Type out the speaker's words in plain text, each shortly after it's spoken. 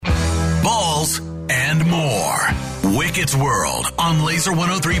emails, and more. Wicket's World on Laser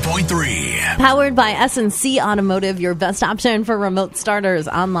 103.3. Powered by S&C Automotive, your best option for remote starters,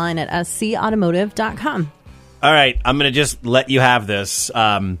 online at scautomotive.com. All right, I'm going to just let you have this.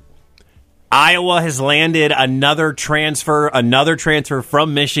 Iowa has landed another transfer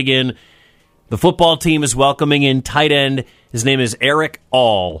from Michigan. The football team is welcoming in tight end. His name is Eric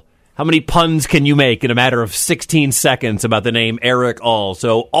All. How many puns can you make in a matter of 16 seconds about the name Eric All?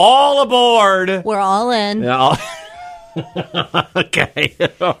 So all aboard. We're all in. Yeah, okay.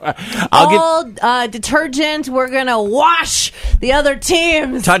 All detergent. We're going to wash the other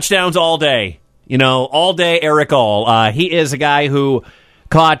teams. Touchdowns all day. All day Eric All. He is a guy who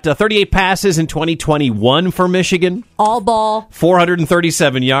caught 38 passes in 2021 for Michigan. All ball.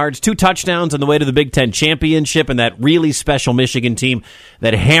 437 yards, 2 touchdowns on the way to the Big Ten championship and that really special Michigan team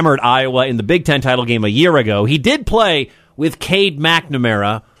that hammered Iowa in the Big Ten title game a year ago. He did play with Cade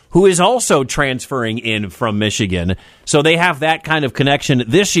McNamara, who is also transferring in from Michigan. So they have that kind of connection.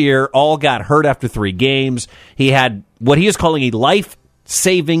 This year, All got hurt after 3 games. He had what he is calling a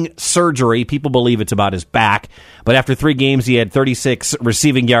life-saving surgery. People believe it's about his back. But after 3 games, he had 36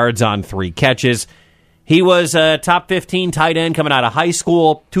 receiving yards on 3 catches. He was a top 15 tight end coming out of high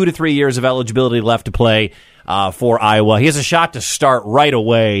school, 2 to 3 years of eligibility left to play for Iowa. He has a shot to start right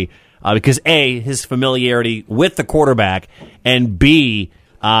away because, A, his familiarity with the quarterback, and B,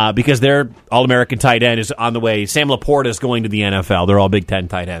 because their All-American tight end is on the way. Sam Laporta is going to the NFL. They're all Big Ten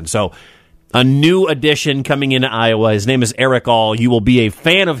tight ends. So a new addition coming into Iowa. His name is Eric All. You will be a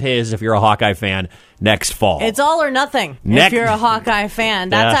fan of his if you're a Hawkeye fan next fall. It's all or nothing if you're a Hawkeye fan.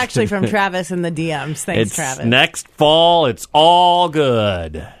 That's actually from Travis in the DMs. Thanks, Travis. Next fall, it's all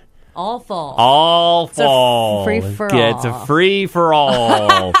good. All fall. All fall. It's a free-for-all. It's a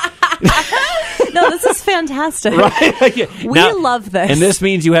free-for-all. No, this is fantastic. Right? We love this. And this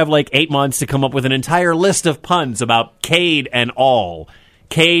means you have 8 months to come up with an entire list of puns about Cade and All.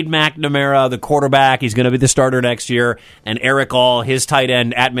 Cade McNamara, the quarterback, he's going to be the starter next year. And Eric All, his tight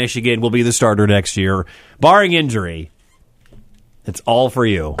end at Michigan, will be the starter next year. Barring injury, it's all for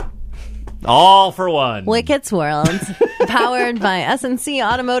you. All for one. Wicket's World, powered by S&C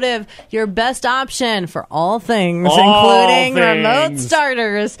Automotive, your best option for all things, including remote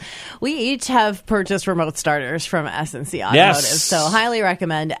starters. We each have purchased remote starters from S&C Automotive, so highly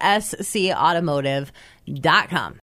recommend scautomotive.com.